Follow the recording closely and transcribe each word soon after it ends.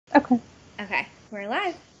Okay. Okay, we're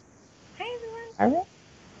live. Hi, All right.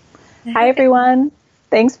 Hi, everyone. everyone.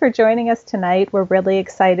 Thanks for joining us tonight. We're really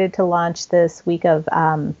excited to launch this week of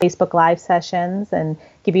Facebook Live sessions and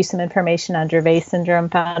give you some information on Dravet Syndrome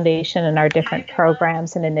Foundation and our different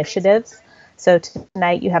programs and initiatives. So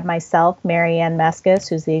tonight you have myself, Marianne Meskis,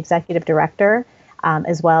 who's the Executive Director,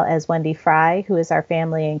 as well as Wendy Fry, who is our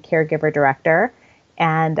Family and Caregiver Director.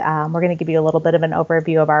 And we're going to give you a little bit of an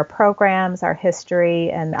overview of our programs, our history,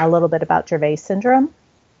 and a little bit about Dravet Syndrome.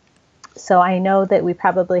 So I know that we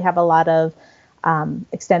probably have a lot of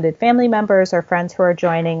extended family members or friends who are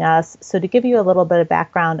joining us. So to give you a little bit of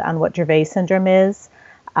background on what Dravet syndrome is,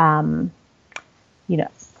 um, you know,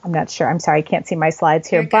 I'm not sure. I'm sorry, I can't see my slides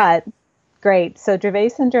here, You're good. but great. So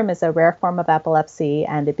Dravet syndrome is a rare form of epilepsy,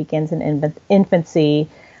 and it begins in infancy.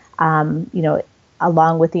 Um, you know,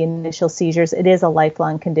 Along with the initial seizures, it is a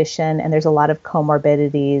lifelong condition, and there's a lot of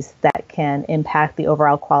comorbidities that can impact the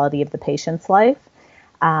overall quality of the patient's life.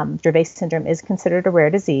 Dravet syndrome is considered a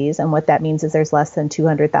rare disease, and what that means is there's less than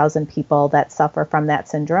 200,000 people that suffer from that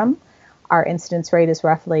syndrome. Our incidence rate is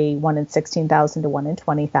roughly 1 in 16,000 to 1 in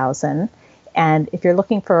 20,000. And if you're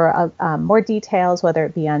looking for more details, whether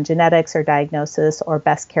it be on genetics or diagnosis or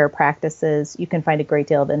best care practices, you can find a great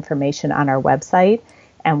deal of information on our website.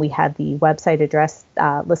 And we have the website address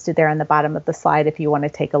listed there on the bottom of the slide if you want to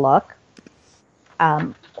take a look.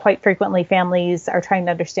 Quite frequently, families are trying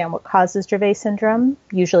to understand what causes Dravet syndrome.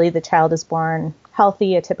 Usually the child is born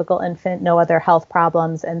healthy, a typical infant, no other health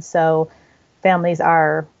problems. And so families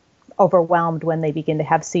are overwhelmed when they begin to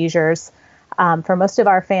have seizures. For most of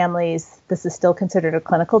our families, this is still considered a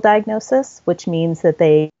clinical diagnosis, which means that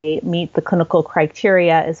they meet the clinical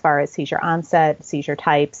criteria as far as seizure onset, seizure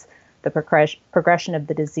types, the progression of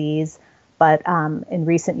the disease. But in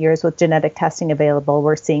recent years, with genetic testing available,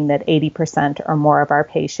 we're seeing that 80% or more of our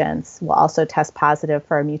patients will also test positive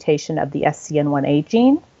for a mutation of the SCN1A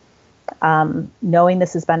gene. Knowing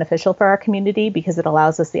this is beneficial for our community because it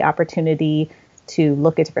allows us the opportunity to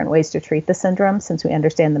look at different ways to treat the syndrome since we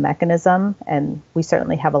understand the mechanism. And we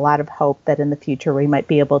certainly have a lot of hope that in the future we might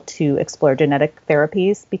be able to explore genetic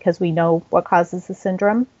therapies because we know what causes the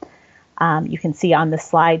syndrome. You can see on the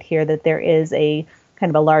slide here that there is a kind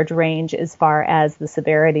of a large range as far as the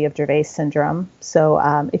severity of Dravet syndrome.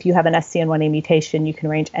 So if you have an SCN1A mutation, you can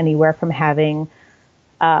range anywhere from having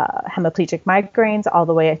hemiplegic migraines all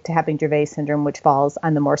the way to having Dravet syndrome, which falls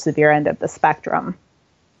on the more severe end of the spectrum.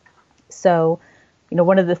 So,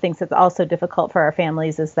 one of the things that's also difficult for our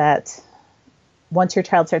families is that once your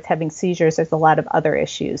child starts having seizures, there's a lot of other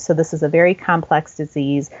issues. So this is a very complex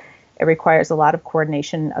disease. It requires a lot of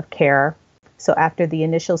coordination of care. So after the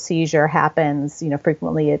initial seizure happens,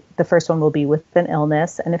 frequently the first one will be with an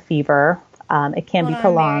illness and a fever. It can Hold be on,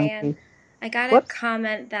 prolonged. Marianne. I got a Whoops.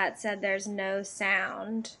 comment that said there's no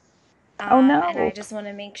sound. Oh, And I no. just want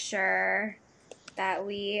to make sure that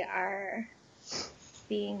we are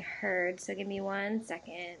being heard. So give me 1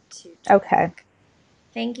 second to Okay. check.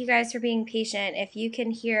 Thank you guys for being patient. If you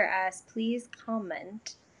can hear us, please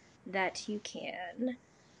comment that you can.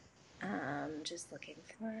 Just looking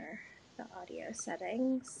for the audio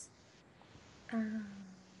settings. Um,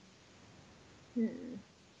 hmm.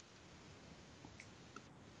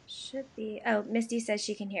 Should be. Oh, Misty says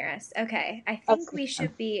she can hear us. Okay. I think we Okay.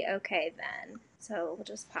 should be okay then. So we'll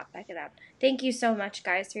just pop back it up. Thank you so much,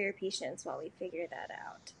 guys, for your patience while we figure that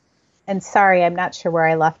out. And sorry, I'm not sure where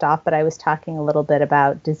I left off, but I was talking a little bit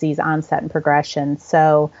about disease onset and progression.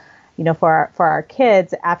 So, for our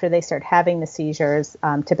kids, after they start having the seizures,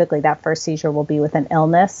 typically that first seizure will be with an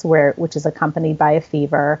illness, which is accompanied by a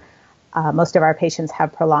fever. Most of our patients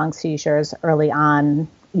have prolonged seizures early on,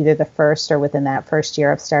 either the first or within that first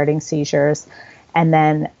year of starting seizures, and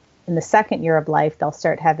then in the second year of life, they'll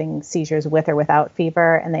start having seizures with or without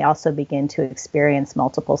fever, and they also begin to experience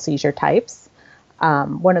multiple seizure types.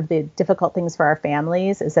 One of the difficult things for our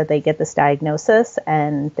families is that they get this diagnosis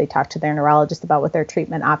and they talk to their neurologist about what their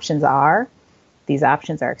treatment options are. These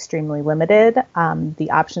options are extremely limited.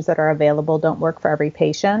 The options that are available don't work for every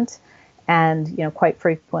patient. And, quite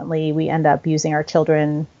frequently we end up using our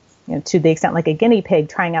children, to the extent like a guinea pig,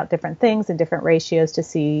 trying out different things in different ratios to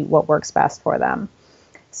see what works best for them.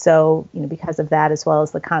 So, because of that, as well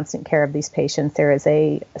as the constant care of these patients, there is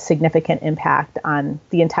a significant impact on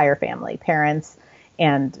the entire family, parents,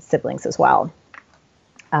 and siblings as well.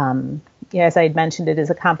 As I had mentioned, it is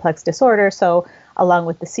a complex disorder. So along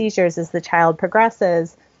with the seizures, as the child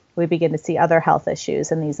progresses, we begin to see other health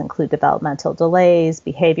issues. And these include developmental delays,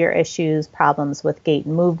 behavior issues, problems with gait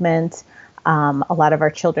and movement. A lot of our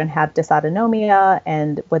children have dysautonomia.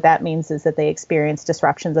 And what that means is that they experience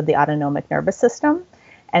disruptions of the autonomic nervous system.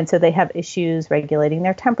 And so they have issues regulating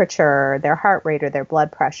their temperature, their heart rate, or their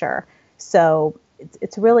blood pressure. So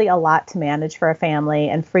it's really a lot to manage for a family.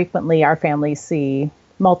 And frequently our families see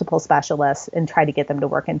multiple specialists and try to get them to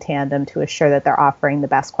work in tandem to assure that they're offering the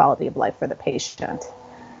best quality of life for the patient.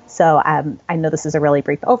 So I know this is a really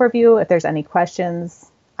brief overview. If there's any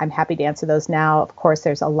questions, I'm happy to answer those now. Of course,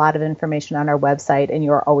 there's a lot of information on our website, and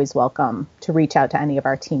you're always welcome to reach out to any of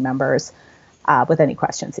our team members with any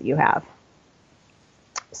questions that you have.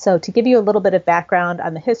 So to give you a little bit of background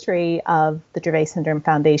on the history of the Dravet Syndrome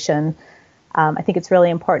Foundation, I think it's really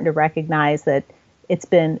important to recognize that it's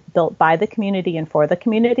been built by the community and for the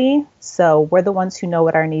community. So we're the ones who know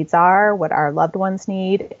what our needs are, what our loved ones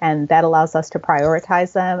need, and that allows us to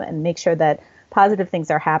prioritize them and make sure that positive things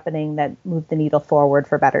are happening that move the needle forward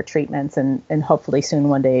for better treatments and hopefully soon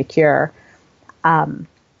one day a cure.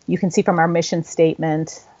 You can see from our mission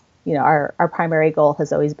statement, our primary goal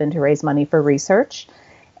has always been to raise money for research.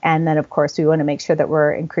 And then, of course, we want to make sure that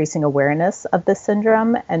we're increasing awareness of this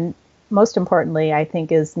syndrome. And most importantly, I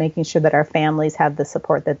think, is making sure that our families have the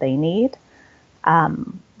support that they need.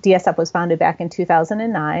 DSF was founded back in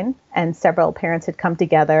 2009, and several parents had come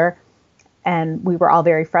together, and we were all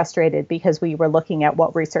very frustrated because we were looking at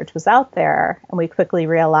what research was out there, and we quickly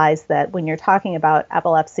realized that when you're talking about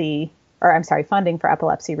funding for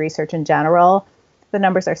epilepsy research in general, the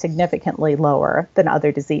numbers are significantly lower than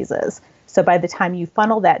other diseases. So by the time you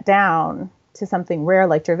funnel that down to something rare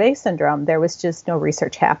like Dravet syndrome, there was just no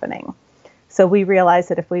research happening. So we realized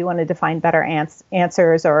that if we wanted to find better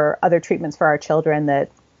answers or other treatments for our children, that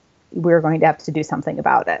we were going to have to do something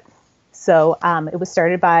about it. So it was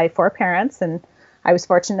started by 4 parents, and I was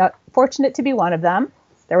fortunate to be one of them.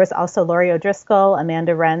 There was also Lori O'Driscoll,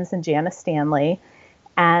 Amanda Renz, and Janice Stanley.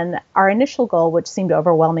 And our initial goal, which seemed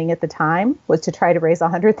overwhelming at the time, was to try to raise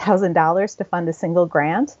 $100,000 to fund a single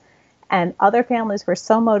grant. And other families were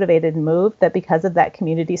so motivated and moved that because of that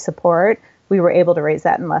community support, we were able to raise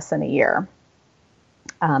that in less than a year.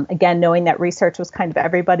 Again, knowing that research was kind of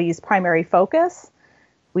everybody's primary focus,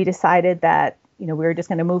 we decided that we were just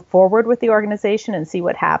going to move forward with the organization and see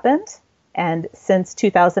what happened. And since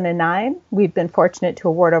 2009, we've been fortunate to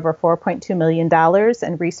award over $4.2 million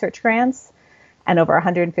in research grants and over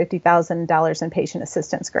 $150,000 in patient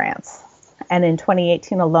assistance grants. And in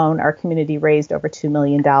 2018 alone, our community raised over $2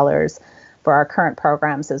 million for our current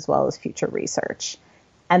programs as well as future research.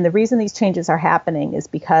 And the reason these changes are happening is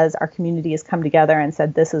because our community has come together and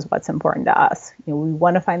said, this is what's important to us. We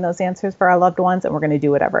want to find those answers for our loved ones, and we're going to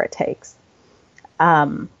do whatever it takes.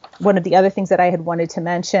 One of the other things that I had wanted to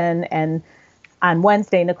mention, and on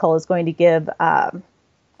Wednesday, Nicole is going to give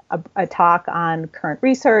a talk on current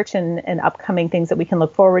research and upcoming things that we can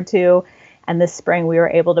look forward to. And this spring, we were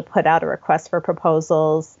able to put out a request for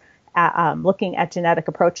proposals looking at genetic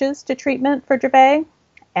approaches to treatment for Dravet.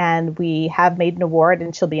 And we have made an award,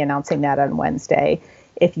 and she'll be announcing that on Wednesday.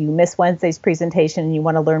 If you miss Wednesday's presentation and you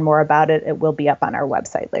want to learn more about it, it will be up on our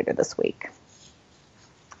website later this week.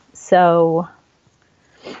 So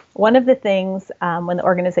one of the things when the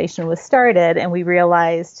organization was started and we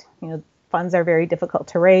realized, funds are very difficult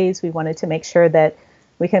to raise, we wanted to make sure that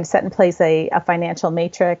we can set in place a financial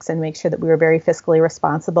matrix and make sure that we were very fiscally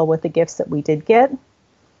responsible with the gifts that we did get.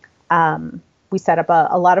 We set up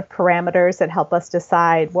a lot of parameters that help us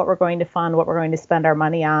decide what we're going to fund, what we're going to spend our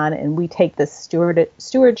money on, and we take the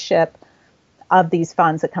stewardship of these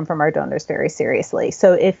funds that come from our donors very seriously.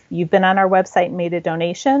 So if you've been on our website and made a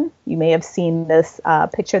donation, you may have seen this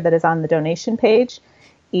picture that is on the donation page.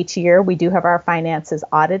 Each year, we do have our finances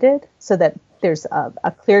audited so that there's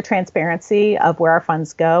a clear transparency of where our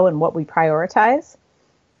funds go and what we prioritize.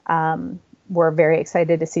 We're very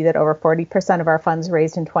excited to see that over 40% of our funds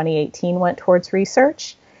raised in 2018 went towards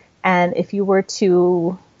research. And if you were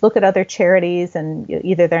to look at other charities and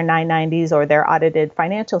either their 990s or their audited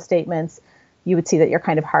financial statements, you would see that you're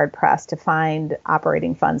kind of hard pressed to find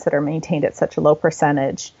operating funds that are maintained at such a low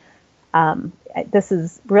percentage. This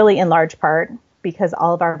is really in large part because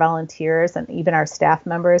all of our volunteers and even our staff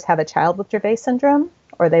members have a child with Dravet syndrome,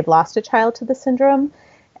 or they've lost a child to the syndrome.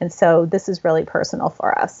 And so this is really personal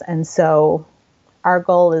for us. And so our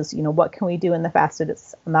goal is, what can we do in the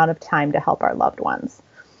fastest amount of time to help our loved ones?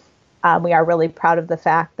 We are really proud of the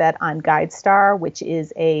fact that on GuideStar, which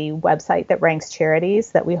is a website that ranks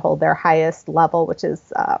charities, that we hold their highest level, which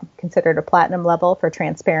is considered a platinum level for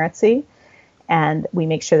transparency. And we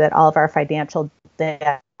make sure that all of our financial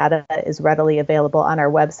data is readily available on our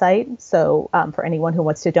website. So for anyone who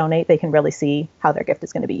wants to donate, they can really see how their gift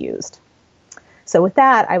is going to be used. So with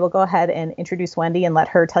that, I will go ahead and introduce Wendy and let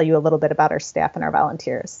her tell you a little bit about our staff and our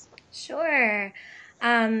volunteers. Sure.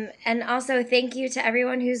 And also thank you to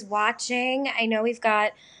everyone who's watching. I know we've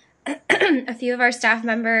got a few of our staff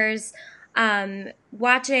members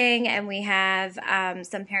watching, and we have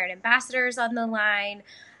some parent ambassadors on the line.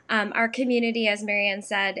 Our community, as Marianne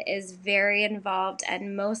said, is very involved,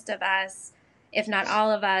 and most of us, if not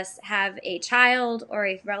all of us, have a child or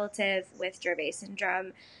a relative with Dravet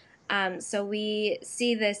syndrome. So we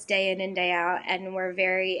see this day in and day out, and we're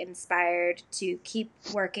very inspired to keep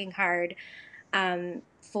working hard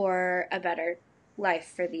for a better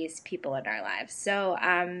life for these people in our lives. So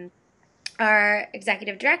our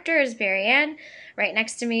executive director is Marianne, right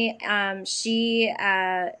next to me. She,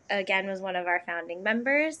 again, was one of our founding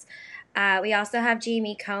members. We also have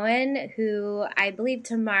Jamie Cohen, who I believe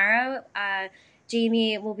tomorrow,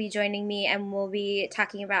 Jamie will be joining me, and we'll be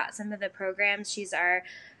talking about some of the programs. She's our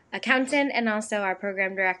accountant and also our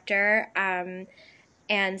program director.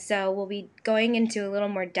 And so we'll be going into a little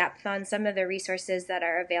more depth on some of the resources that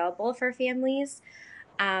are available for families.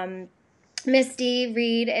 Misty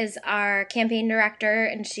Reed is our campaign director,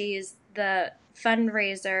 and she's the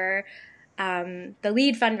fundraiser, the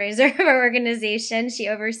lead fundraiser of our organization. She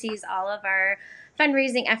oversees all of our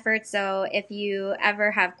fundraising efforts. So if you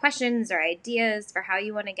ever have questions or ideas for how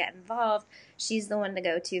you want to get involved, she's the one to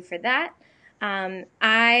go to for that.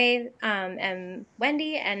 I am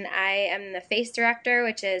Wendy, and I am the FACE director,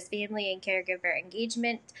 which is Family and Caregiver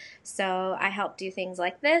Engagement. So I help do things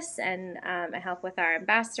like this, and I help with our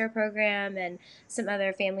ambassador program and some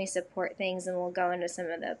other family support things, and we'll go into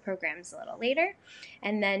some of the programs a little later.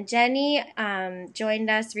 And then Jenny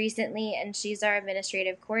joined us recently, and she's our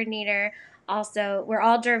administrative coordinator. Also, we're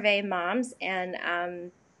all Dravet moms,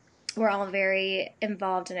 and we're all very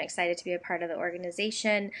involved and excited to be a part of the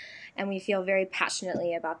organization, and we feel very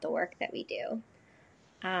passionately about the work that we do.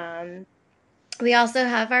 We also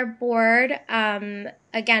have our board.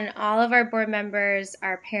 Again, all of our board members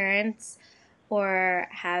are parents or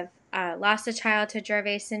have lost a child to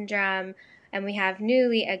Dravet syndrome, and we have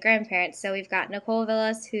newly a grandparent. So we've got Nicole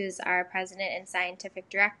Villas, who's our president and scientific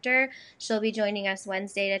director. She'll be joining us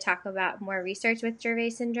Wednesday to talk about more research with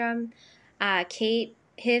Dravet syndrome. Kate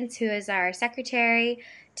Hintz, who is our secretary,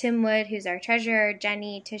 Tim Wood, who's our treasurer,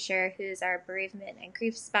 Jenny Tischer, who's our bereavement and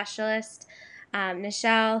grief specialist,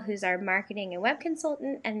 Nichelle, who's our marketing and web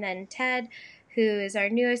consultant, and then Ted, who is our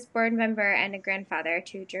newest board member and a grandfather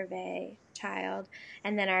to Dravet child,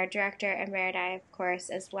 and then our director emeriti, of course,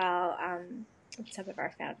 as well, some of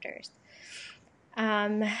our founders.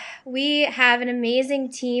 We have an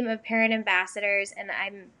amazing team of parent ambassadors, and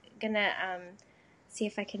I'm going to see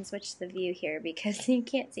if I can switch the view here because you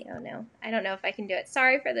can't see. Oh, no. I don't know if I can do it.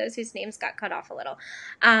 Sorry for those whose names got cut off a little.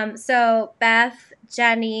 So Beth,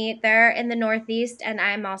 Jenny, they're in the Northeast, and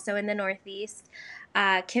I'm also in the Northeast.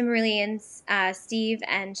 Kimberly and Steve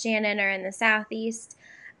and Shannon are in the Southeast.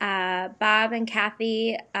 Bob and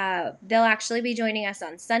Kathy, they'll actually be joining us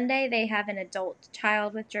on Sunday. They have an adult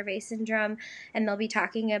child with Dravet syndrome, and they'll be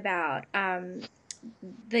talking about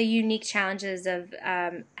the unique challenges of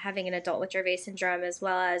having an adult with Dravet syndrome, as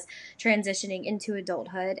well as transitioning into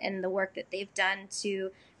adulthood and the work that they've done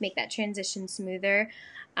to make that transition smoother.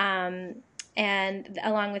 And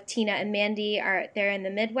along with Tina and Mandy, they're in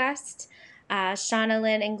the Midwest. Shauna,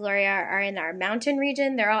 Lynn, and Gloria are in our mountain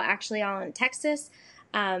region. They're actually all in Texas,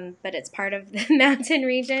 but it's part of the mountain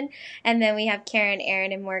region. And then we have Karen,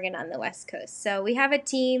 Aaron, and Morgan on the West Coast. So we have a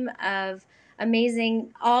team of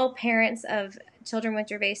amazing, all parents of children with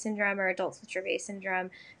Dravet syndrome or adults with Dravet syndrome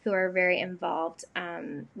who are very involved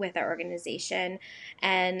with our organization.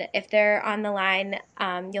 And if they're on the line,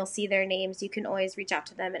 you'll see their names. You can always reach out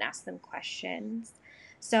to them and ask them questions.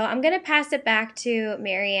 So I'm going to pass it back to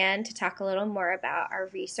Marianne to talk a little more about our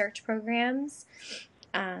research programs.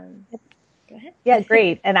 Go ahead. Yeah,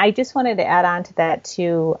 great. And I just wanted to add on to that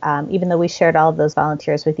too. Even though we shared all of those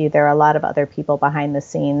volunteers with you, there are a lot of other people behind the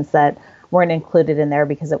scenes that weren't included in there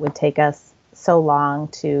because it would take us so long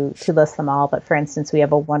to list them all. But for instance, we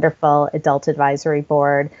have a wonderful adult advisory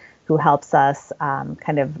board who helps us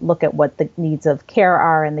kind of look at what the needs of care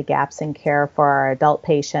are and the gaps in care for our adult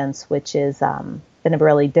patients, which is been a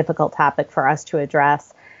really difficult topic for us to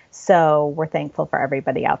address. So we're thankful for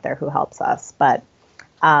everybody out there who helps us. But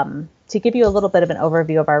to give you a little bit of an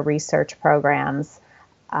overview of our research programs,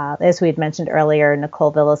 as we had mentioned earlier,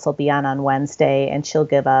 Nicole Villas will be on Wednesday, and she'll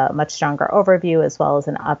give a much stronger overview as well as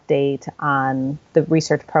an update on the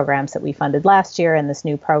research programs that we funded last year and this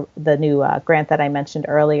new grant that I mentioned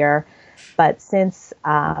earlier. But since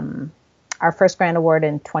our first grant award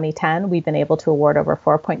in 2010, we've been able to award over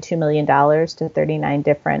 $4.2 million to 39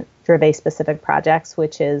 different Dravet-specific projects,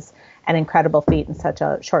 which is an incredible feat in such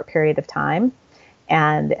a short period of time.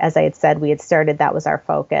 And as I had said, we had started, that was our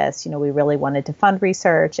focus. We really wanted to fund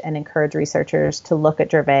research and encourage researchers to look at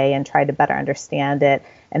Dravet and try to better understand it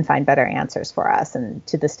and find better answers for us. And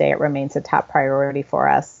to this day, it remains a top priority for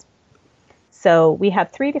us. So we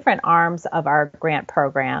have 3 different arms of our grant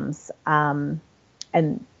programs. And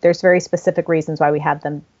there's very specific reasons why we have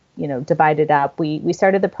them, divided up. We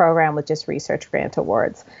started the program with just research grant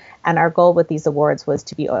awards. And our goal with these awards was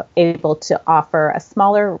to be able to offer a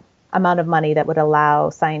smaller amount of money that would allow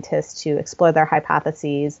scientists to explore their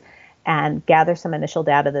hypotheses and gather some initial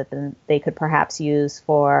data that then they could perhaps use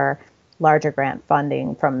for larger grant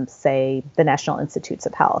funding from, say, the National Institutes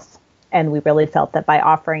of Health. And we really felt that by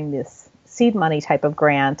offering this seed money type of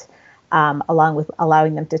grant, along with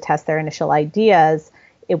allowing them to test their initial ideas,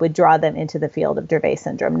 it would draw them into the field of Dravet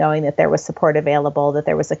syndrome, knowing that there was support available, that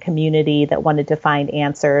there was a community that wanted to find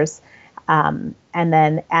answers. And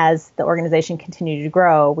then as the organization continued to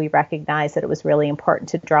grow, we recognized that it was really important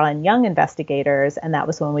to draw in young investigators, and that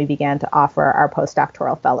was when we began to offer our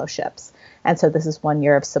postdoctoral fellowships. And so this is 1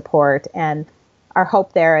 year of support. And our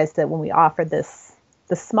hope there is that when we offer the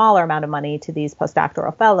smaller amount of money to these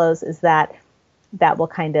postdoctoral fellows, is that will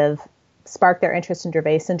kind of spark their interest in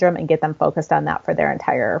Dravet syndrome and get them focused on that for their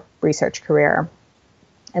entire research career.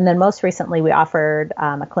 And then most recently, we offered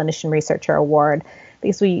a clinician researcher award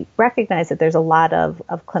because we recognize that there's a lot of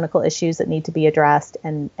clinical issues that need to be addressed,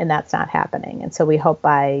 and that's not happening. And so we hope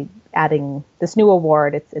by adding this new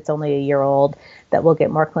award, it's only a year old, that we'll get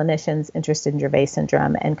more clinicians interested in Dravet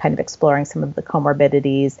syndrome and kind of exploring some of the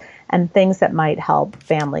comorbidities and things that might help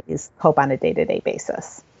families cope on a day-to-day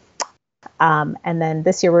basis. And then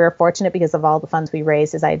this year we were fortunate because of all the funds we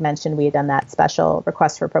raised. As I had mentioned, we had done that special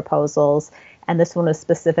request for proposals, and this one was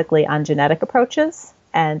specifically on genetic approaches.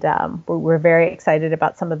 And we're very excited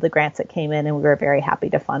about some of the grants that came in, and we were very happy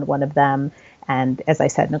to fund one of them. And as I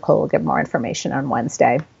said, Nicole will give more information on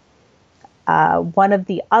Wednesday. One of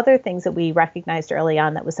the other things that we recognized early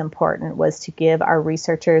on that was important was to give our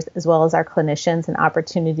researchers as well as our clinicians an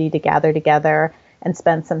opportunity to gather together and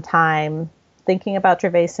spend some time thinking about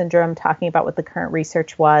Dravet syndrome, talking about what the current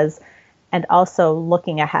research was, and also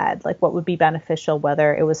looking ahead, like what would be beneficial,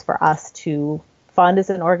 whether it was for us to fund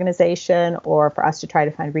as an organization or for us to try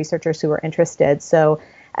to find researchers who were interested. So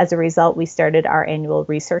as a result, we started our annual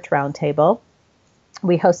research roundtable.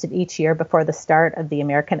 We host it each year before the start of the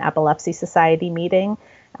American Epilepsy Society meeting.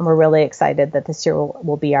 And we're really excited that this year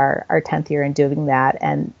will be our 10th year in doing that.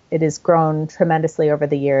 And it has grown tremendously over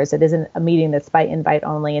the years. It isn't a meeting that's by invite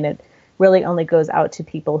only, and it really only goes out to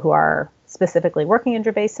people who are specifically working in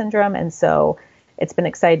Dravet syndrome. And so it's been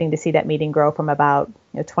exciting to see that meeting grow from about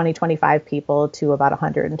 20, 25 people to about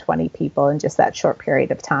 120 people in just that short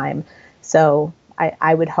period of time. So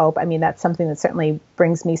I would hope, that's something that certainly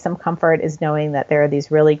brings me some comfort, is knowing that there are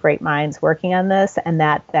these really great minds working on this, and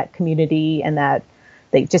that community and that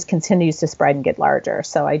they just continues to spread and get larger.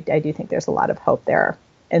 So I do think there's a lot of hope there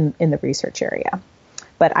in the research area.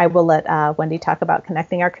 But I will let Wendy talk about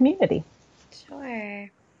connecting our community.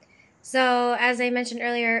 Sure. So as I mentioned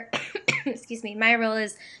earlier, excuse me, my role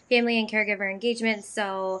is family and caregiver engagement.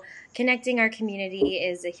 So connecting our community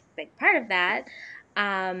is a big part of that.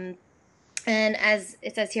 And as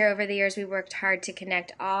it says here, over the years, we worked hard to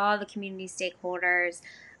connect all the community stakeholders,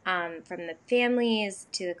 from the families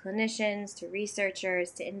to the clinicians to researchers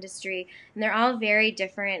to industry. And they're all very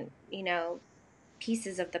different,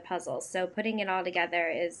 pieces of the puzzle. So putting it all together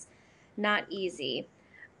is not easy.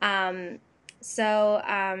 I'm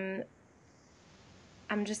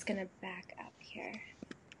just going to back up here.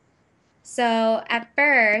 So at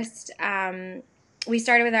first, we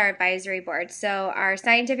started with our advisory board. So our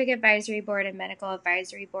scientific advisory board and medical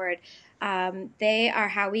advisory board, they are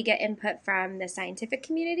how we get input from the scientific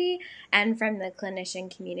community and from the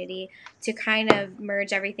clinician community to kind of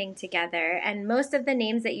merge everything together. And most of the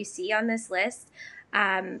names that you see on this list,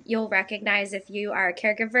 you'll recognize if you are a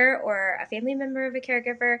caregiver or a family member of a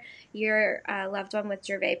caregiver. Your loved one with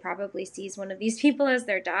Dravet probably sees one of these people as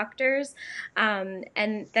their doctors.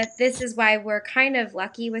 And that this is why we're kind of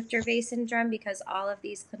lucky with Dravet syndrome, because all of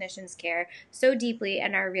these clinicians care so deeply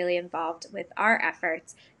and are really involved with our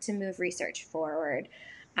efforts to move research forward.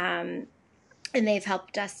 And they've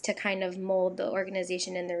helped us to kind of mold the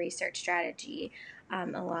organization and the research strategy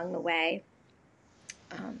along the way.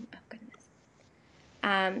 Oh, goodness.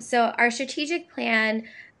 So our strategic plan,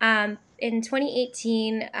 in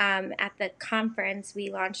 2018, at the conference, we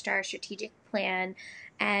launched our strategic plan,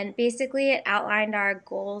 and basically it outlined our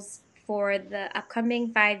goals for the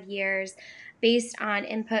upcoming 5 years based on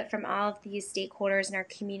input from all of these stakeholders in our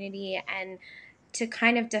community, and to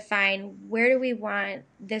kind of define where do we want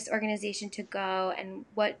this organization to go and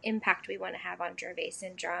what impact we want to have on Dravet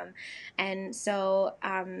syndrome. And so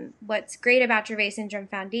what's great about Dravet Syndrome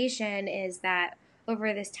Foundation is that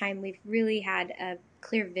over this time we've really had a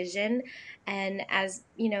clear vision. And as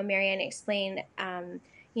you know, Marianne explained, 10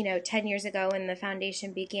 years ago when the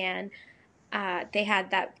foundation began, they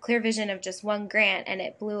had that clear vision of just one grant, and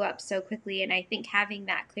it blew up so quickly. And I think having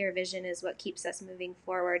that clear vision is what keeps us moving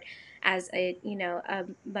forward. As a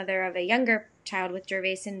mother of a younger child with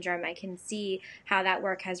Dravet syndrome, I can see how that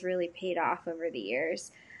work has really paid off over the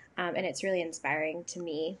years, and it's really inspiring to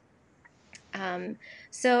me.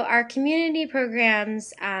 So our community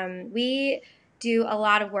programs, we do a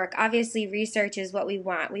lot of work. Obviously, research is what we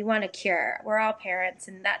want. We want a cure. We're all parents,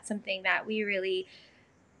 and that's something that we really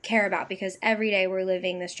care about because every day we're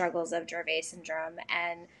living the struggles of Dravet syndrome.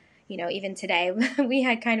 And even today we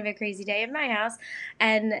had kind of a crazy day in my house,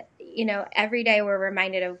 and every day we're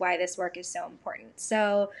reminded of why this work is so important.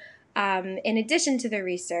 So in addition to the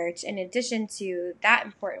research, in addition to that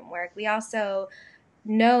important work, we also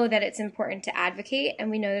know that it's important to advocate, and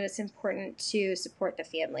we know that it's important to support the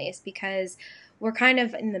families because we're kind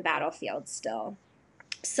of in the battlefield still.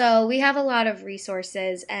 So we have a lot of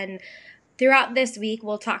resources, and throughout this week,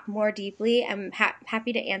 we'll talk more deeply. I'm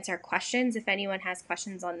happy to answer questions if anyone has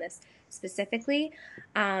questions on this specifically.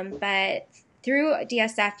 But through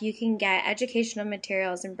DSF, you can get educational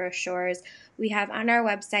materials and brochures. We have on our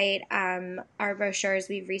website our brochures.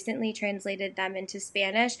 We've recently translated them into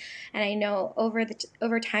Spanish, and I know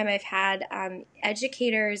over time I've had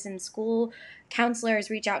educators and school counselors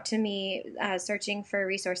reach out to me searching for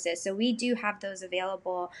resources. So we do have those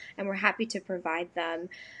available, and we're happy to provide them.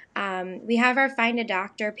 We have our Find a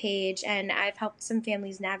Doctor page, and I've helped some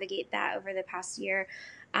families navigate that over the past year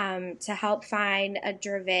to help find a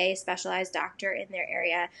Dravet specialized doctor in their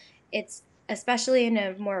area. It's especially in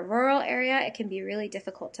a more rural area, it can be really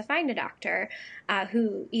difficult to find a doctor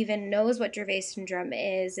who even knows what Dravet syndrome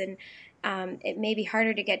is, and it may be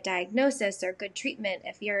harder to get diagnosis or good treatment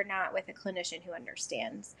if you're not with a clinician who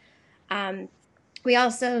understands. We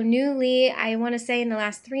also newly, I want to say in the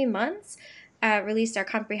last 3 months, released our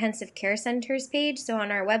Comprehensive Care Centers page. So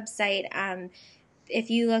on our website, if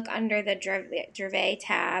you look under the Dravet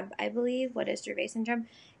tab, I believe, what is Dravet syndrome,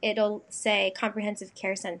 it'll say Comprehensive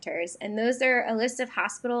Care Centers. And those are a list of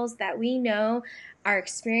hospitals that we know are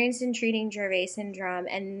experienced in treating Dravet syndrome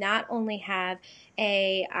and not only have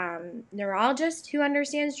a neurologist who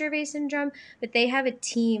understands Dravet syndrome, but they have a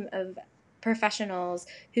team of professionals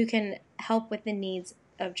who can help with the needs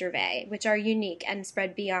of Dravet, which are unique and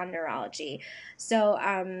spread beyond neurology. So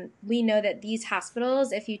we know that these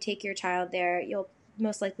hospitals, if you take your child there, you'll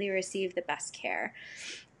most likely receive the best care.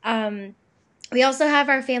 We also have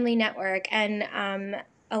our family network, and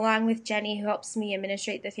along with Jenny, who helps me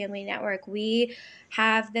administrate the family network, we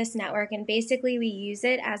have this network, and basically we use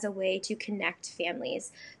it as a way to connect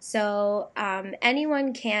families. So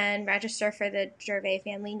anyone can register for the Dravet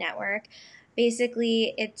Family Network.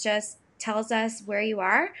 Basically, it just tells us where you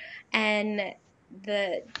are and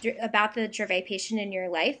about the Dravet patient in your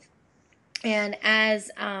life. And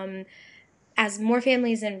as more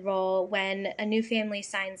families enroll, when a new family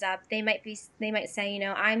signs up, they might say,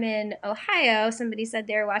 I'm in Ohio. Somebody said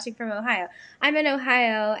they were watching from Ohio. I'm in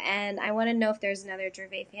Ohio, and I want to know if there's another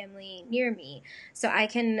Dravet family near me. So I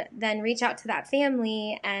can then reach out to that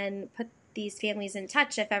family and put these families in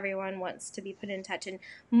touch if everyone wants to be put in touch. And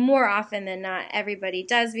more often than not, everybody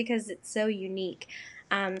does because it's so unique.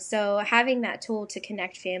 So having that tool to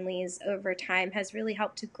connect families over time has really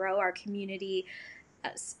helped to grow our community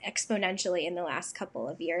exponentially in the last couple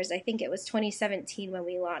of years. I think it was 2017 when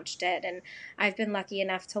we launched it, and I've been lucky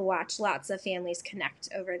enough to watch lots of families connect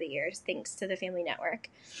over the years thanks to the Family Network.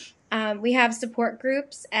 We have support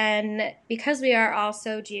groups, and because we are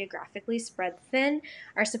also geographically spread thin,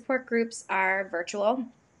 our support groups are virtual.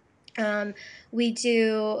 We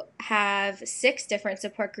do have 6 different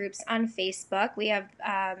support groups on Facebook. We have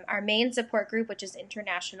our main support group, which is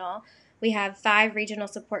international. We have 5 regional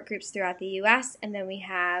support groups throughout the U.S., and then we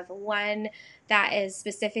have one that is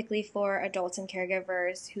specifically for adults and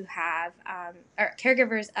caregivers who have, or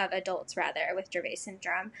caregivers of adults rather, with Dravet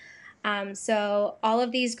syndrome. So all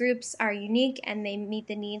of these groups are unique, and they meet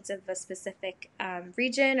the needs of a specific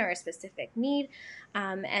region or a specific need,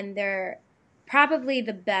 and they're probably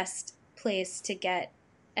the best place to get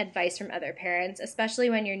advice from other parents,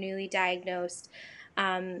 especially when you're newly diagnosed.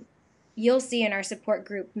 You'll see in our support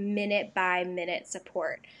group minute-by-minute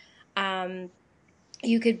support.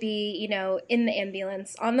 You could be, in the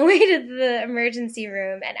ambulance on the way to the emergency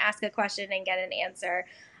room and ask a question and get an answer.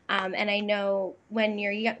 And I know when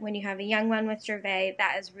you have a young one with Dravet,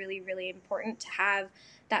 that is really, really important to have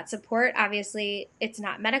that support. Obviously, it's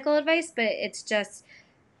not medical advice, but it's just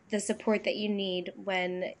the support that you need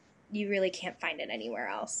when you really can't find it anywhere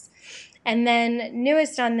else. And then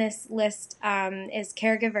newest on this list is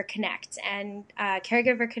Caregiver Connect. And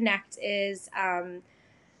Caregiver Connect is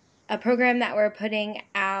a program that we're putting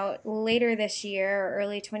out later this year or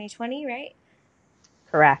early 2020, right?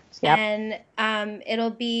 Correct. Yep. And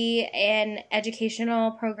it'll be an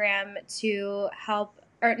educational program to help,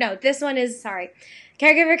 or no, this one is, sorry.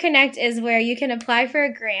 Caregiver Connect is where you can apply for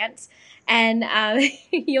a grant and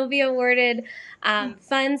you'll be awarded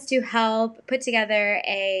funds to help put together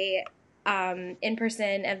a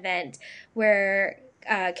in-person event where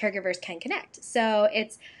caregivers can connect. So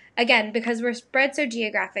it's, again, because we're spread so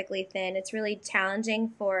geographically thin, it's really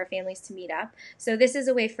challenging for families to meet up. So this is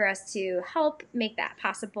a way for us to help make that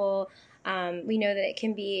possible. We know that it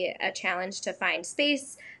can be a challenge to find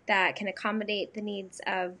space that can accommodate the needs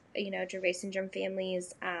of, Dravet syndrome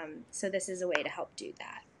families. So this is a way to help do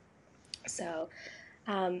that. So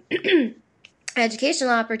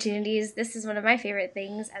educational opportunities, this is one of my favorite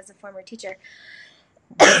things as a former teacher.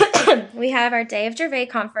 We have our Day of Dravet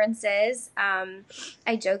conferences.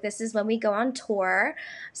 I joke this is when we go on tour.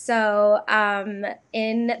 So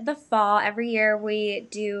in the fall, every year we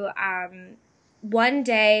do one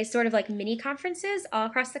day sort of like mini conferences all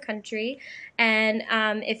across the country. And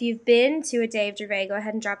if you've been to a Day of Dravet, go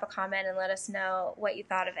ahead and drop a comment and let us know what you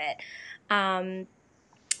thought of it.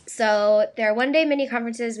 So there are one-day mini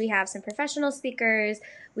conferences. We have some professional speakers.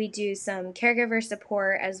 We do some caregiver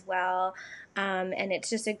support as well. And it's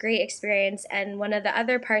just a great experience. And one of the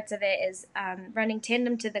other parts of it is running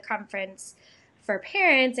tandem to the conference for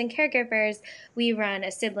parents and caregivers. We run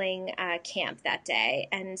a sibling camp that day.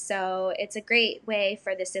 And so it's a great way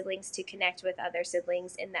for the siblings to connect with other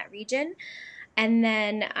siblings in that region. And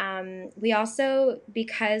then we also,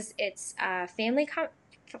 because it's a family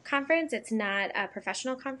conference, it's not a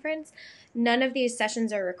professional conference, none of these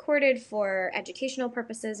sessions are recorded for educational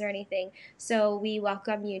purposes or anything. So we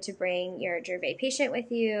welcome you to bring your Dravet patient with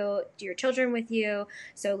you, your children with you.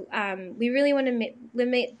 So we really want to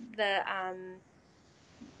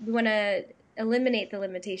eliminate the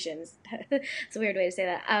limitations. It's a weird way to say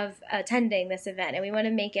that, of attending this event, and we want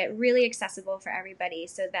to make it really accessible for everybody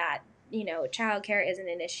so that childcare isn't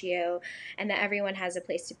an issue and that everyone has a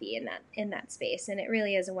place to be in that space. And it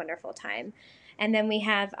really is a wonderful time. And then we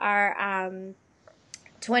have our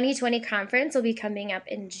 2020 conference will be coming up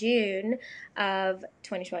in June of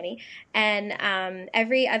 2020. And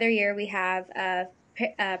every other year we have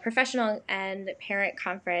a professional and parent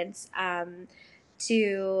conference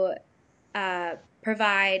to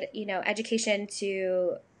provide, education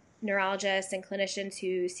to neurologists and clinicians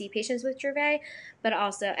who see patients with Dravet, but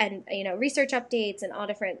also, and research updates and all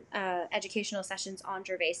different educational sessions on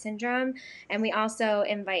Dravet syndrome. And we also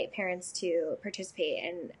invite parents to participate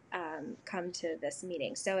and come to this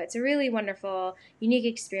meeting. So it's a really wonderful, unique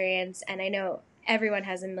experience. And I know everyone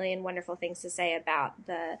has a million wonderful things to say about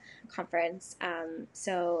the conference.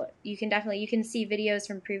 So you can see videos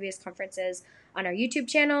from previous conferences on our YouTube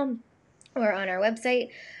channel or on our website,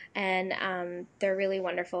 and they're really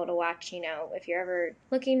wonderful to watch, if you're ever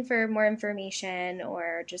looking for more information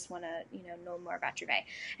or just want to, know more about Dravet.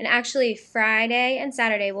 And actually, Friday and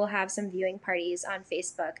Saturday, we'll have some viewing parties on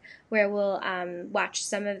Facebook where we'll watch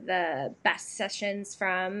some of the best sessions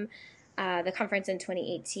from the conference in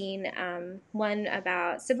 2018, one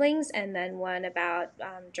about siblings and then one about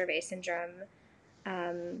Dravet syndrome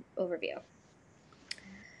overview.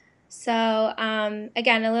 So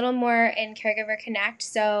again, a little more in Caregiver Connect.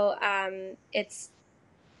 So it's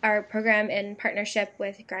our program in partnership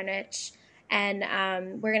with Greenwich, and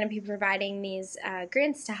we're going to be providing these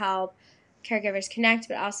grants to help caregivers connect,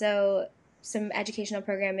 but also some educational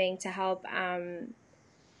programming to help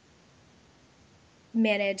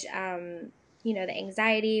manage the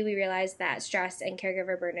anxiety. We realize that stress and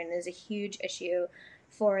caregiver burden is a huge issue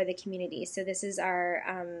for the community. So this is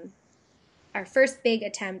our first big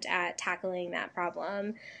attempt at tackling that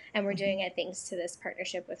problem, and we're doing it thanks to this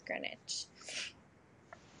partnership with Greenwich.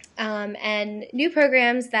 And new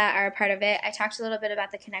programs that are a part of it, I talked a little bit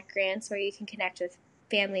about the Connect grants where you can connect with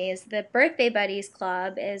families. The Birthday Buddies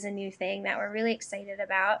Club is a new thing that we're really excited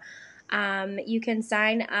about. You can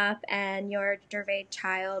sign up and your Dravet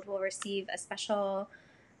child will receive a special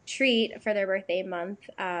treat for their birthday month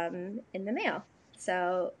in the mail.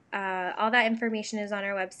 So all that information is on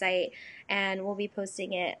our website, and we'll be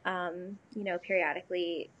posting it,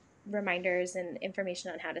 periodically, reminders and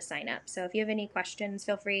information on how to sign up. So if you have any questions,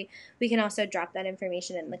 feel free. We can also drop that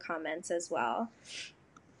information in the comments as well.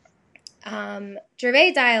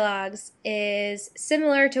 Dravet Dialogues is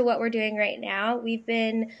similar to what we're doing right now. We've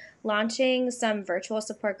been launching some virtual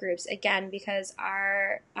support groups, again, because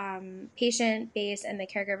our patient base and the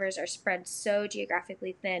caregivers are spread so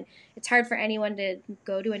geographically thin. It's hard for anyone to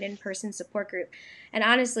go to an in-person support group. And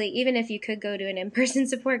honestly, even if you could go to an in-person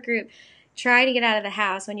support group, trying to get out of the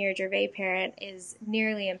house when you're a Dravet parent is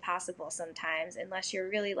nearly impossible sometimes, unless you're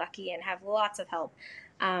really lucky and have lots of help.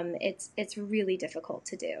 It's really difficult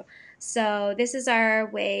to do. So this is our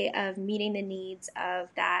way of meeting the needs of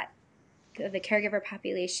the caregiver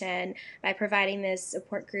population by providing this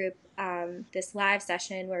support group, this live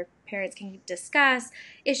session where parents can discuss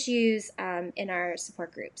issues in our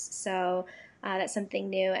support groups. So that's something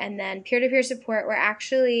new. And then peer-to-peer support, we're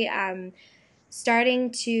actually starting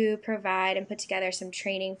to provide and put together some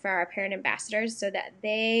training for our parent ambassadors so that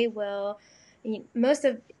they will, most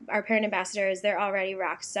of our parent ambassadors, they're already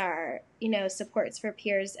rock star, supports for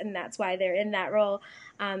peers, and that's why they're in that role.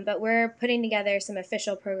 But we're putting together some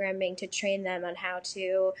official programming to train them on how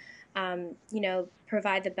to,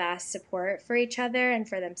 provide the best support for each other and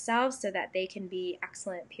for themselves so that they can be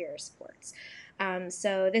excellent peer supports.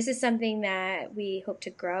 So this is something that we hope to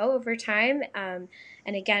grow over time.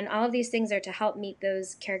 And again, all of these things are to help meet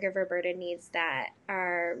those caregiver burden needs that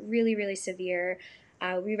are really, really severe.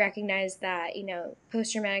 We recognize that,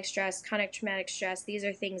 post-traumatic stress, chronic traumatic stress, these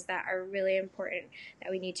are things that are really important that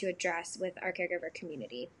we need to address with our caregiver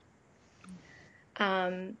community.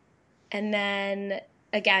 And then,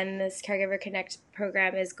 again, this Caregiver Connect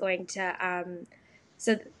program is going to,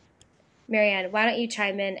 so Marianne, why don't you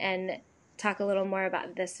chime in and talk a little more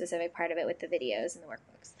about this specific part of it with the videos and the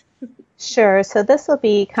workbooks? Sure. So this will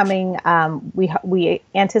be coming, we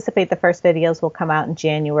anticipate the first videos will come out in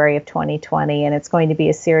January of 2020, and it's going to be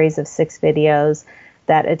a series of 6 videos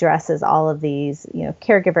that addresses all of these,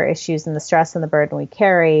 caregiver issues and the stress and the burden we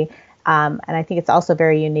carry. And I think it's also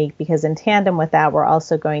very unique because in tandem with that, we're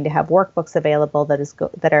also going to have workbooks available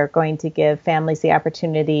that are going to give families the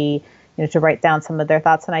opportunity, to write down some of their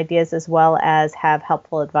thoughts and ideas, as well as have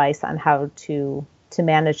helpful advice on how to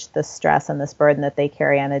manage the stress and this burden that they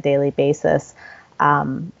carry on a daily basis.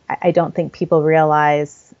 I don't think people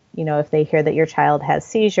realize, if they hear that your child has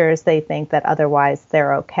seizures, they think that otherwise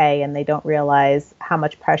they're okay, and they don't realize how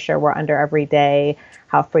much pressure we're under every day,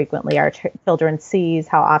 how frequently our children seize,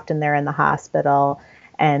 how often they're in the hospital.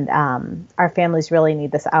 And our families really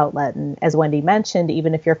need this outlet. And as Wendy mentioned,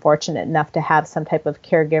 even if you're fortunate enough to have some type of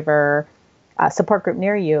caregiver support group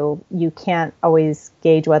near you, you can't always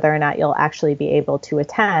gauge whether or not you'll actually be able to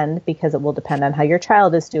attend because it will depend on how your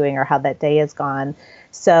child is doing or how that day has gone.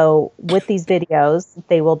 So with these videos,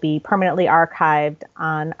 they will be permanently archived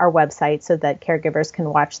on our website so that caregivers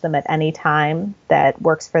can watch them at any time that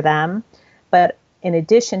works for them. But in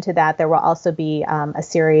addition to that, there will also be a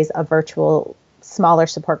series of virtual smaller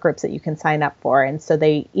support groups that you can sign up for. And so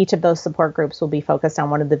each of those support groups will be focused on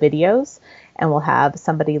one of the videos, and we'll have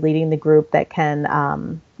somebody leading the group that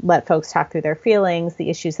can let folks talk through their feelings, the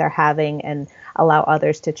issues they're having, and allow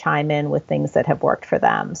others to chime in with things that have worked for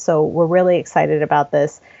them. So we're really excited about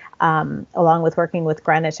this. Along with working with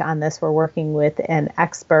Greenwich on this, we're working with an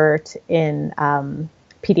expert in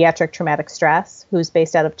pediatric traumatic stress who's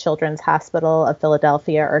based out of Children's Hospital of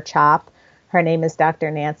Philadelphia, or CHOP. Her name is Dr.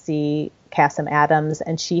 Nancy Cassim Adams,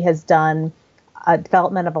 and she has done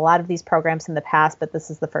development of a lot of these programs in the past, but this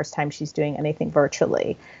is the first time she's doing anything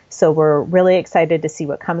virtually. So we're really excited to see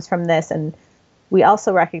what comes from this. And we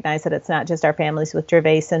also recognize that it's not just our families with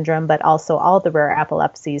Dravet syndrome, but also all the rare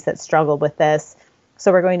epilepsies that struggle with this.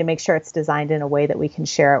 So we're going to make sure it's designed in a way that we can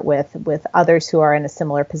share it with others who are in a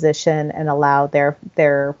similar position and allow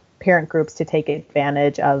their parent groups to take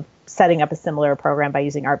advantage of setting up a similar program by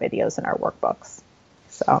using our videos and our workbooks.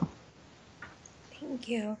 So. Thank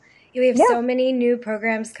you. We have so many new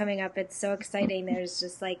programs coming up. It's so exciting. There's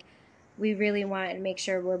just we really want to make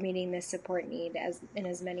sure we're meeting this support need in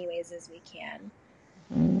as many ways as we can.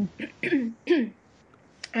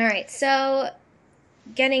 All right. So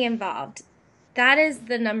getting involved. That is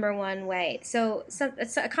the number one way. So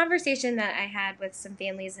it's a conversation that I had with some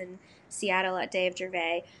families in Seattle at Day of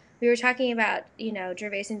Dravet. We were talking about,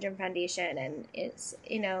 Dravet Syndrome Foundation, and it's,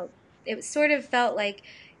 it sort of felt like,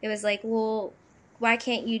 it was like, well, why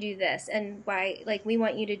can't you do this? And why, we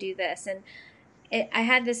want you to do this. And I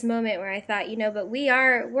had this moment where I thought, but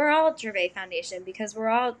we're all Dravet Foundation, because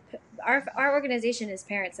our organization is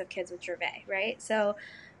parents of kids with Dravet, right? So,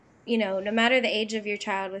 no matter the age of your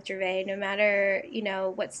child with Dravet, no matter,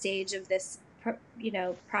 what stage of this,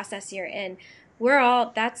 process you're in,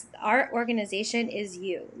 that's our organization is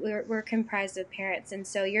you. We're comprised of parents, and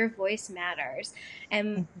so your voice matters.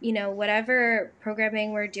 And, whatever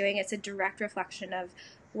programming we're doing, it's a direct reflection of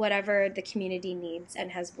whatever the community needs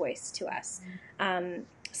and has voice to us.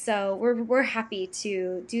 So we're happy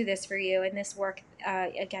to do this for you and this work.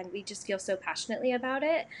 Again, we just feel so passionately about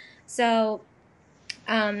it. So,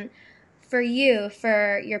 for you,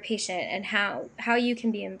 for your patient, and how you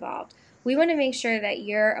can be involved, we want to make sure that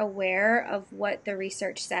you're aware of what the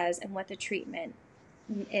research says and what the treatment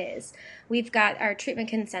is. We've got our treatment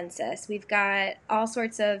consensus. We've got all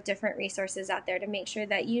sorts of different resources out there to make sure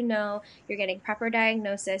that you're getting proper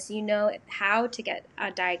diagnosis, how to get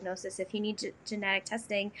a diagnosis. If you need genetic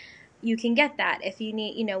testing, you can get that. If you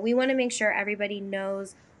need, we want to make sure everybody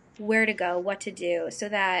knows where to go, what to do, so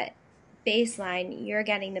that baseline, you're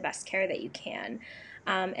getting the best care that you can.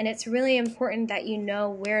 And it's really important that you know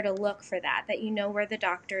where to look for that you know where the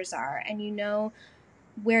doctors are, and you know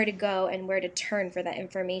where to go and where to turn for that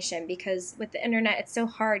information, because with the internet, it's so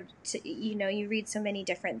hard to, you read so many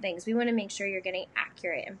different things. We want to make sure you're getting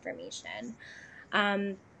accurate information.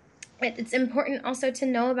 It's important also to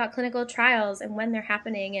know about clinical trials and when they're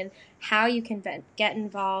happening and how you can get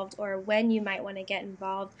involved, or when you might want to get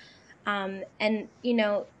involved. And,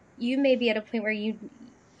 you may be at a point where you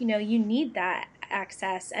need that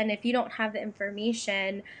access. And if you don't have the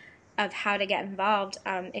information of how to get involved,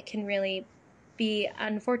 it can really be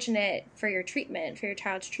unfortunate for your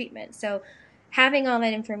child's treatment. So having all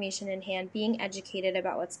that information in hand, being educated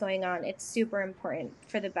about what's going on, it's super important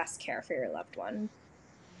for the best care for your loved one.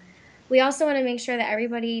 We also want to make sure that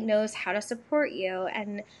everybody knows how to support you,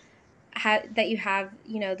 and that you have,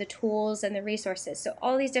 the tools and the resources. So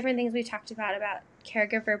all these different things we talked about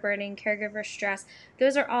caregiver burden, caregiver stress,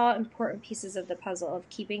 those are all important pieces of the puzzle of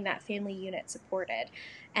keeping that family unit supported.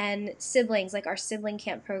 And siblings, like our sibling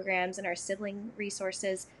camp programs and our sibling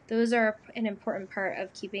resources, those are an important part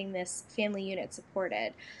of keeping this family unit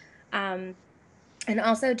supported. And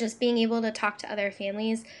also just being able to talk to other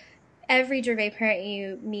families. Every Dravet parent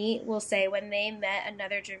you meet will say when they met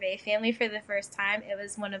another Dravet family for the first time, it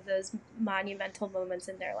was one of those monumental moments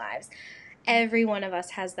in their lives. Every one of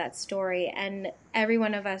us has that story, and every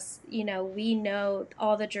one of us, we know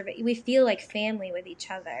all the Dravet, we feel like family with each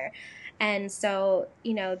other. And so,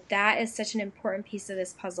 that is such an important piece of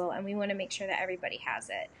this puzzle, and we want to make sure that everybody has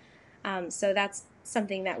it. So that's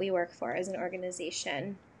something that we work for as an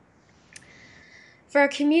organization. For our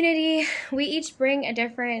community, we each bring a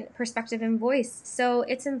different perspective and voice. So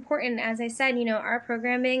it's important, as I said, our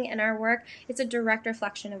programming and our work, it's a direct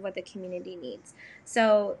reflection of what the community needs.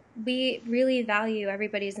 So we really value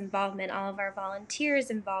everybody's involvement, all of our volunteers'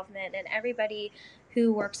 involvement, and everybody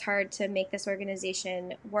who works hard to make this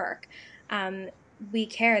organization work. We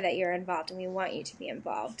care that you're involved, and we want you to be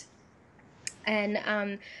involved.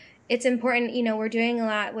 And it's important, we're doing a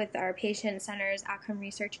lot with our Patient Centers Outcome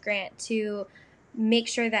Research Grant to make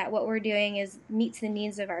sure that what we're doing meets the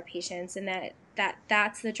needs of our patients, and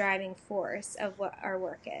that's the driving force of what our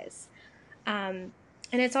work is. And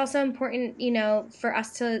it's also important, for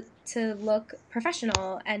us to look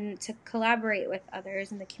professional and to collaborate with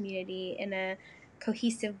others in the community in a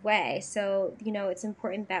cohesive way. So, it's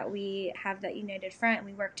important that we have that united front and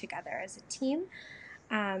we work together as a team.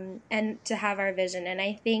 And to have our vision. And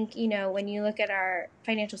I think, when you look at our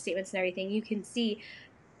financial statements and everything, you can see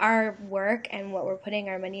our work and what we're putting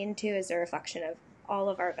our money into is a reflection of all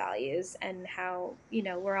of our values and how,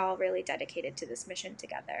 we're all really dedicated to this mission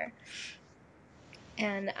together.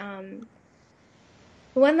 And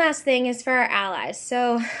one last thing is for our allies.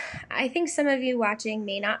 So I think some of you watching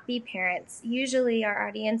may not be parents. Usually our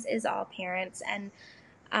audience is all parents, and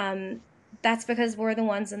that's because we're the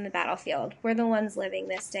ones in the battlefield. We're the ones living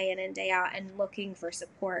this day in and day out and looking for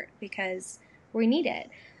support because we need it.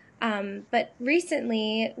 But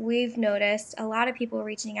recently, we've noticed a lot of people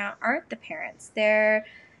reaching out aren't the parents. They're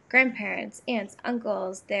grandparents, aunts,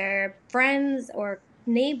 uncles, they're friends or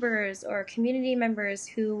neighbors or community members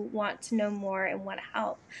who want to know more and want to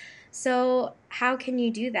help. So how can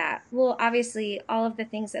you do that? Well, obviously, all of the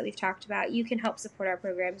things that we've talked about, you can help support our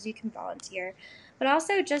programs, you can volunteer. But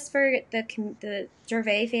also just for the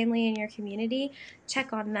Dravet family in your community,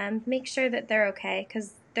 check on them, make sure that they're okay,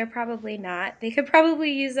 because they're probably not. They could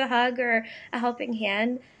probably use a hug or a helping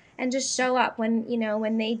hand, and just show up when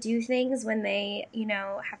they do things, when they,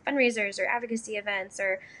 have fundraisers or advocacy events,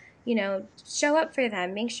 or, show up for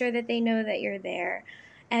them. Make sure that they know that you're there,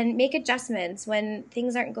 and make adjustments when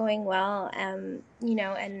things aren't going well, and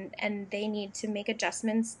they need to make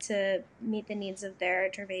adjustments to meet the needs of their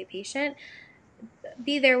Dravet patient.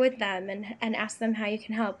 Be there with them and ask them how you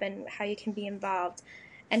can help and how you can be involved.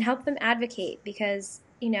 and help them advocate, because,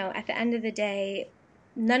 at the end of the day,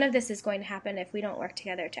 none of this is going to happen if we don't work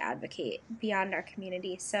together to advocate beyond our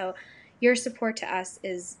community. So your support to us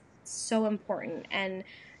is so important. And,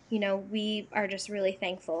 we are just really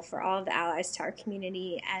thankful for all of the allies to our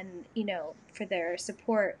community and, for their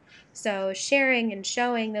support. So sharing and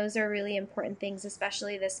showing, those are really important things,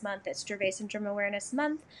 especially this month. It's Dravet Syndrome Awareness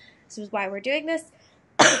Month. This is why we're doing this.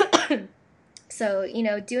 So,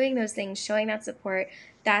 doing those things, showing that support,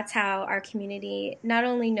 that's how our community not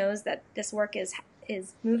only knows that this work is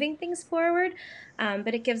moving things forward,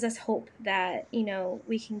 but it gives us hope that,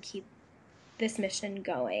 we can keep this mission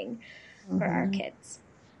going for our kids.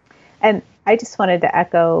 And I just wanted to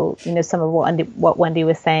echo, some of what Wendy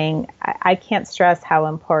was saying. I can't stress how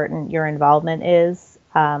important your involvement is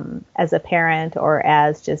as a parent or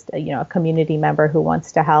as just a community member who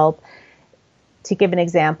wants to help. To give an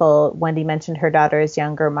example, Wendy mentioned her daughter is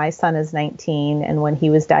younger. My son is 19, and when he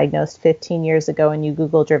was diagnosed 15 years ago and you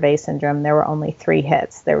Google Dravet syndrome, there were only 3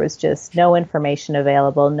 hits. There was just no information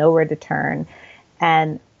available, nowhere to turn.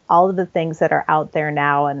 And all of the things that are out there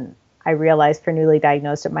now, and I realize for newly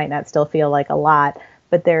diagnosed, it might not still feel like a lot,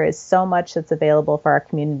 but there is so much that's available for our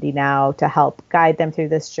community now to help guide them through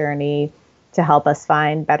this journey, to help us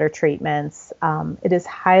find better treatments. It is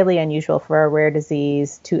highly unusual for a rare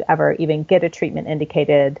disease to ever even get a treatment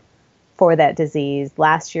indicated for that disease.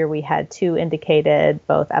 Last year, we had 2 indicated,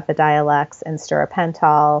 both Epidiolex and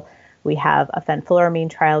stiripentol. We have a fenfluramine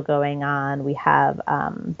trial going on. We have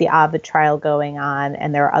the Ovid trial going on,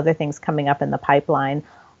 and there are other things coming up in the pipeline.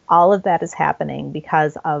 All of that is happening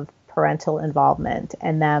because of parental involvement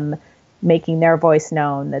and them making their voice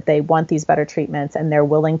known that they want these better treatments, and they're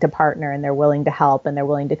willing to partner, and they're willing to help, and they're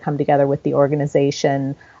willing to come together with the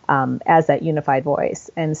organization as that unified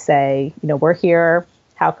voice and say, we're here.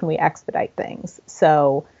 How can we expedite things?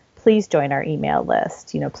 So please join our email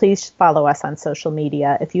list. Please follow us on social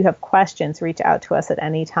media. If you have questions, reach out to us at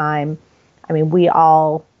any time. I mean, we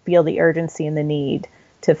all feel the urgency and the need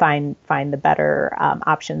to find the better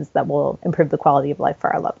options that will improve the quality of life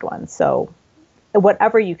for our loved ones. So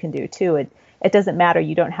whatever you can do too, it doesn't matter.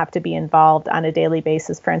 You don't have to be involved on a daily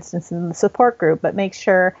basis, for instance, in the support group, but make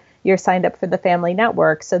sure you're signed up for the family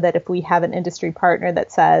network so that if we have an industry partner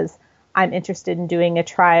that says, I'm interested in doing a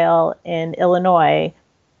trial in Illinois,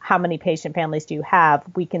 how many patient families do you have?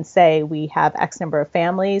 We can say we have X number of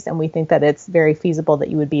families, and we think that it's very feasible that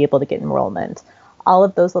you would be able to get enrollment. All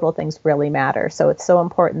of those little things really matter. So it's so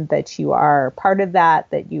important that you are part of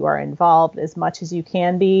that you are involved as much as you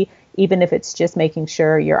can be, even if it's just making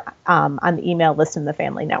sure you're on the email list in the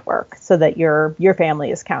family network so that your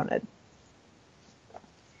family is counted.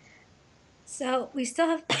 So we still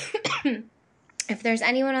have, if there's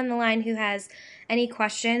anyone on the line who has any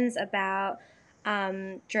questions about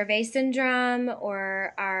Dravet syndrome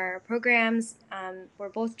or our programs, we're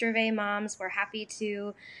both Dravet moms. We're happy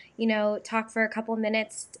to, talk for a couple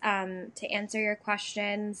minutes to answer your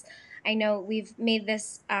questions. I know we've made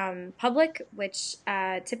this public, which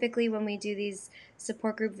typically when we do these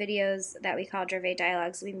support group videos that we call Dravet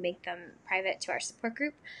Dialogues, we make them private to our support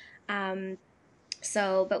group.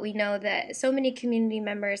 But we know that so many community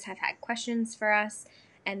members have had questions for us,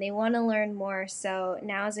 and they want to learn more. So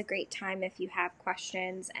now is a great time if you have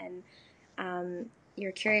questions and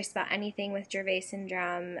you're curious about anything with Dravet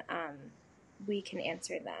syndrome, we can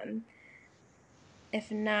answer them.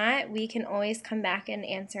 If not, we can always come back and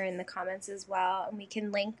answer in the comments as well. And we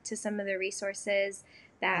can link to some of the resources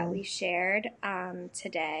that we shared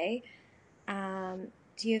today.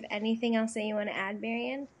 Do you have anything else that you want to add,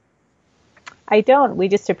 Marianne? I don't. We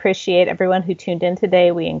just appreciate everyone who tuned in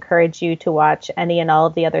today. We encourage you to watch any and all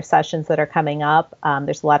of the other sessions that are coming up.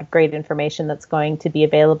 There's a lot of great information that's going to be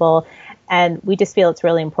available. And we just feel it's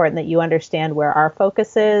really important that you understand where our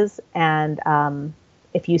focus is. And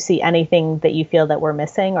if you see anything that you feel that we're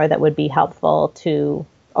missing or that would be helpful to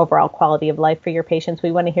overall quality of life for your patients,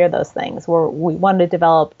 we want to hear those things. We want to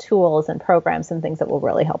develop tools and programs and things that will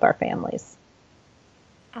really help our families.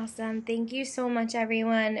 Awesome. Thank you so much,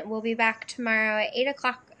 everyone. We'll be back tomorrow at 8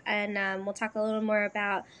 o'clock, and we'll talk a little more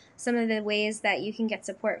about some of the ways that you can get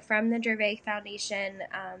support from the Dravet Foundation,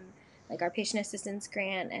 like our patient assistance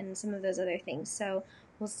grant and some of those other things. So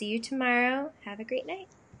we'll see you tomorrow. Have a great night.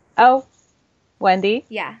 Oh, Wendy?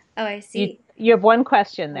 Yeah. Oh, I see. You have one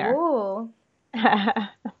question there. Ooh.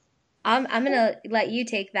 I'm going to let you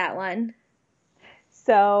take that one.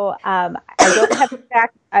 So I don't have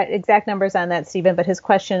exact numbers on that, Stephen, but his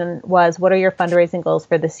question was, what are your fundraising goals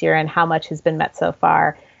for this year and how much has been met so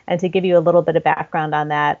far? And to give you a little bit of background on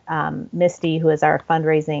that, Misty, who is our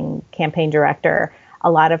fundraising campaign director, a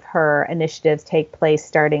lot of her initiatives take place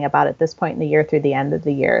starting about at this point in the year through the end of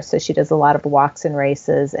the year. So she does a lot of walks and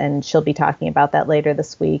races, and she'll be talking about that later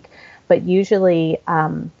this week. But usually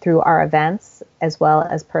through our events, as well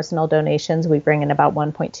as personal donations, we bring in about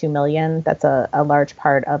 1.2 million. That's a large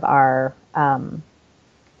part of our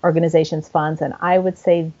organization's funds. And I would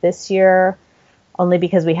say this year, only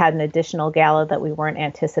because we had an additional gala that we weren't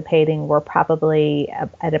anticipating, we're probably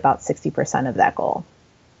at about 60% of that goal.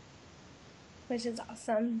 Which is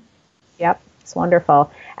awesome. Yep, it's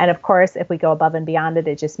wonderful. And of course, if we go above and beyond it,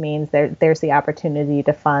 it just means there's the opportunity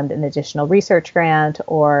to fund an additional research grant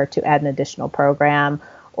or to add an additional program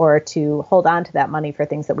or to hold on to that money for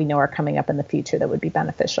things that we know are coming up in the future that would be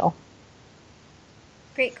beneficial.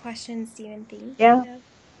 Great question, Stephen. Thank Yeah. you.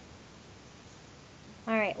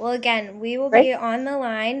 All right. Well, again, we will Great. be on the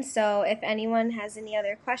line. So if anyone has any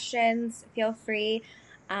other questions, feel free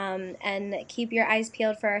and keep your eyes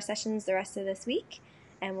peeled for our sessions the rest of this week.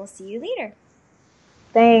 And we'll see you later.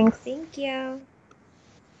 Thanks. Thank you.